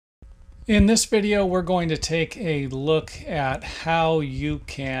In this video, we're going to take a look at how you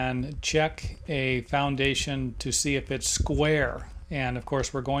can check a foundation to see if it's square. And of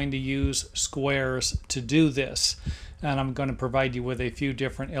course, we're going to use squares to do this. And I'm going to provide you with a few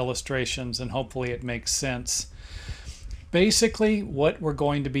different illustrations, and hopefully it makes sense. Basically, what we're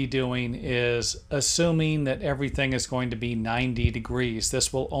going to be doing is assuming that everything is going to be 90 degrees.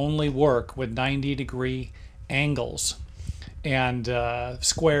 This will only work with 90-degree angles and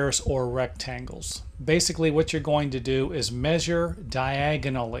squares or rectangles. Basically, what you're going to do is measure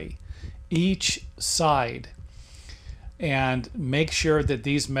diagonally each side and make sure that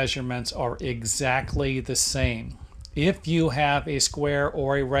these measurements are exactly the same. If you have a square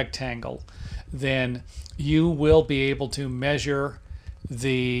or a rectangle, then you will be able to measure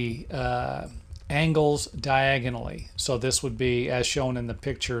the angles diagonally. So this would be as shown in the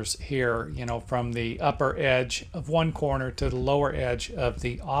pictures here, from the upper edge of one corner to the lower edge of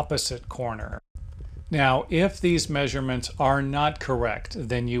the opposite corner. Now, if these measurements are not correct,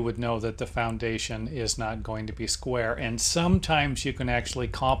 then you would know that the foundation is not going to be square. And sometimes you can actually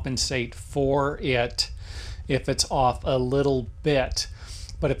compensate for it if it's off a little bit.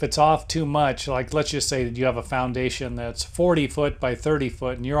 But if it's off too much, like let's just say that you have a foundation that's 40 foot by 30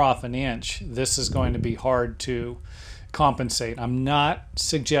 foot and you're off an inch, this is going to be hard to compensate. I'm not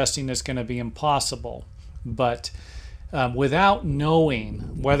suggesting it's going to be impossible, but without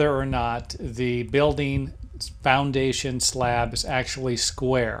knowing whether or not the building foundation slab is actually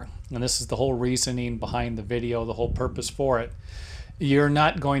square, and this is the whole reasoning behind the video, the whole purpose for it, you're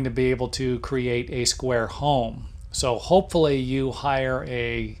not going to be able to create a square home. So hopefully you hire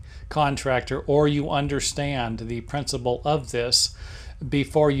a contractor or you understand the principle of this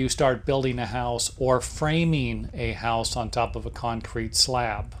before you start building a house or framing a house on top of a concrete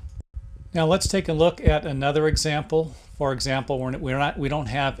slab. Now let's take a look at another example. For example, we don't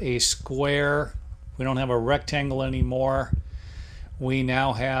have a square, we don't have a rectangle anymore. We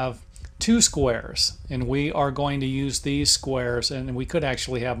now have two squares, and we are going to use these squares, and we could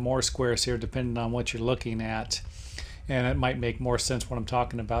actually have more squares here depending on what you're looking at. And it might make more sense what I'm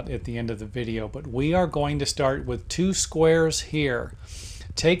talking about at the end of the video. But we are going to start with two squares here.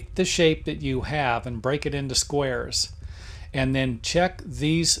 Take the shape that you have and break it into squares. And then check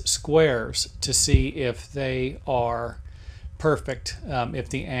these squares to see if they are perfect, if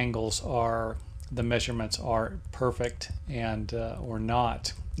the angles are, the measurements are perfect and or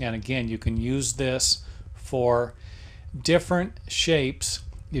not. And again, you can use this for different shapes.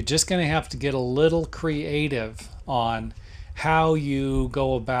 You're just going to have to get a little creative on how you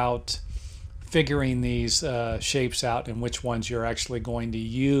go about figuring these shapes out and which ones you're actually going to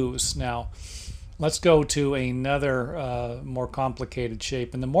use. Now, let's go to another more complicated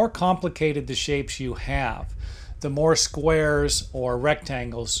shape. And the more complicated the shapes you have, the more squares or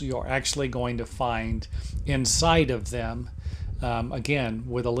rectangles you're actually going to find inside of them, again,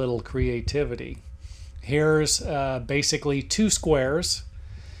 with a little creativity. Here's basically two squares.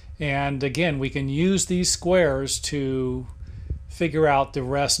 And again, we can use these squares to figure out the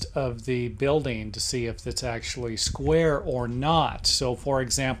rest of the building to see if it's actually square or not. So for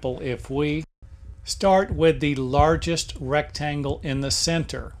example, if we start with the largest rectangle in the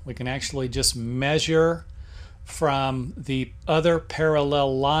center, we can actually just measure from the other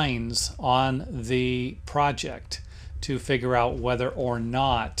parallel lines on the project to figure out whether or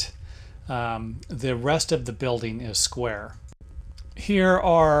not the rest of the building is square. Here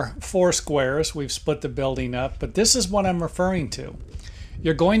are four squares. We've split the building up, but this is what I'm referring to.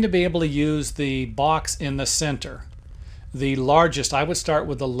 You're going to be able to use the box in the center. The largest, I would start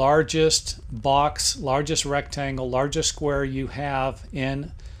with the largest box, largest rectangle, largest square you have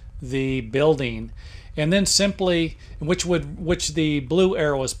in the building, and then simply, which the blue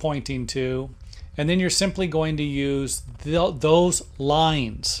arrow is pointing to, and then you're simply going to use those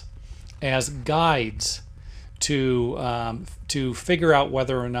lines as guides to figure out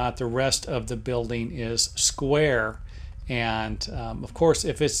whether or not the rest of the building is square. And of course,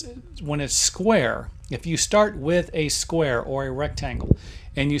 when it's square, if you start with a square or a rectangle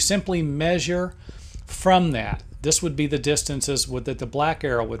and you simply measure from that, this would be the distances that the black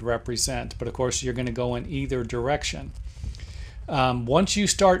arrow would represent, but of course you're going to go in either direction. Once you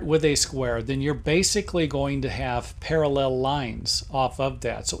start with a square, then you're basically going to have parallel lines off of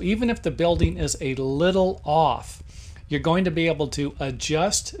that. So even if the building is a little off, you're going to be able to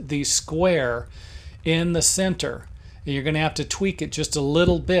adjust the square in the center. And you're going to have to tweak it just a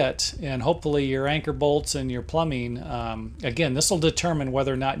little bit, and hopefully your anchor bolts and your plumbing, again, this will determine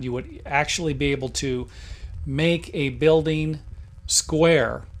whether or not you would actually be able to make a building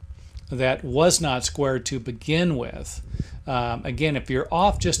square that was not square to begin with. Again, if you're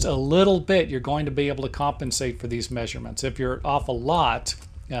off just a little bit, you're going to be able to compensate for these measurements. If you're off a lot,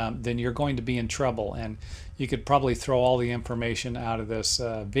 then you're going to be in trouble, and you could probably throw all the information out of this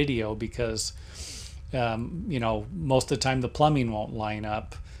video because most of the time the plumbing won't line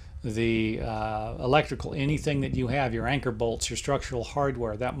up, the electrical, anything that you have, your anchor bolts, your structural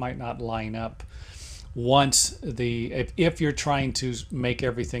hardware, that might not line up once if you're trying to make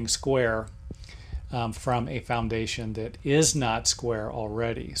everything square from a foundation that is not square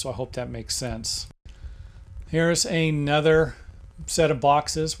already. So I hope that makes sense. Here's another set of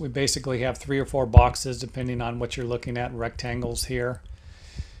boxes. We basically have 3 or 4 boxes depending on what you're looking at, rectangles here.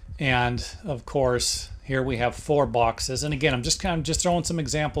 And of course, here we have 4 boxes. And again, I'm just throwing some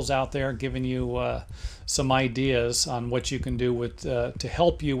examples out there, giving you some ideas on what you can do with to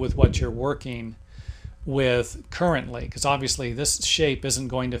help you with what you're working with currently, because obviously this shape isn't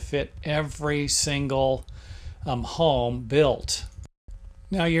going to fit every single home built.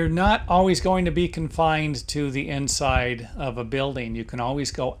 Now, you're not always going to be confined to the inside of a building. You can always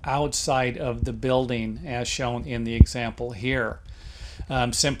go outside of the building as shown in the example here.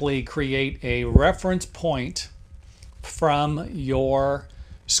 Simply create a reference point from your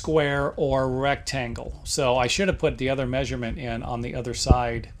square or rectangle. So I should have put the other measurement in on the other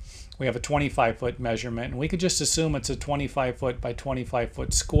side. We have a 25-foot measurement, and we could just assume it's a 25-foot by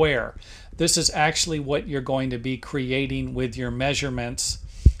 25-foot square. This is actually what you're going to be creating with your measurements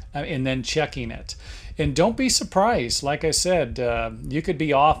and then checking it. And don't be surprised. Like I said, you could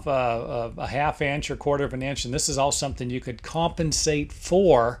be off a half inch or quarter of an inch, and this is all something you could compensate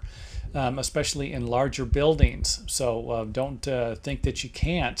for, especially in larger buildings. So don't think that you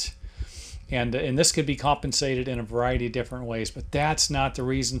can't. And this could be compensated in a variety of different ways, but that's not the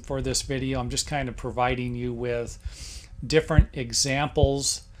reason for this video. I'm just kind of providing you with different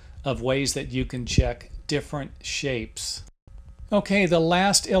examples of ways that you can check different shapes. Okay, the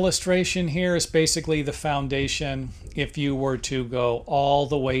last illustration here is basically the foundation. If you were to go all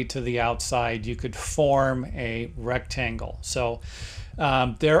the way to the outside, you could form a rectangle. So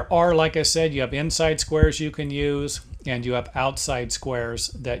there are, like I said, you have inside squares you can use, and you have outside squares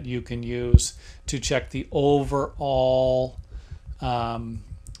that you can use to check the overall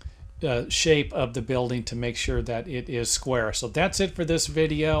shape of the building to make sure that it is square. So that's it for this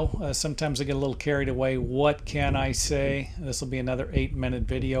video. Sometimes I get a little carried away. What can I say? This will be another 8-minute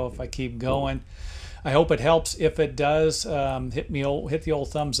video if I keep going. I hope it helps. If it does, hit the old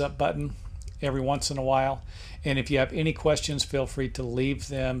thumbs up button every once in a while. And if you have any questions, feel free to leave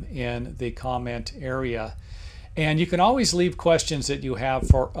them in the comment area. And you can always leave questions that you have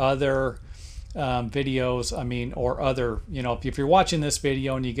for other videos, or other, if you're watching this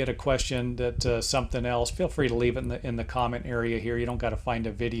video and you get a question that something else, feel free to leave it in the comment area here. You don't got to find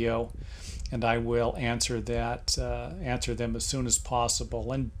a video, and I will answer them as soon as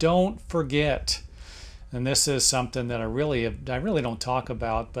possible. And don't forget, and this is something that I really don't talk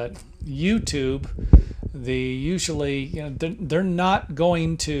about, but YouTube, they're not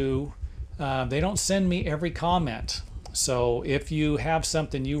going to they don't send me every comment. So if you have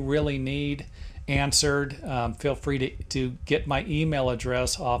something you really need answered, feel free to get my email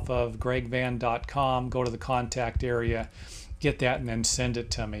address off of gregvan.com, go to the contact area, get that, and then send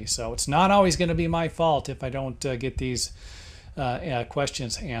it to me. So it's not always going to be my fault if I don't get these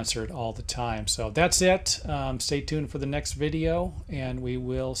questions answered all the time. So that's it. Stay tuned for the next video, and we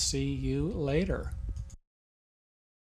will see you later.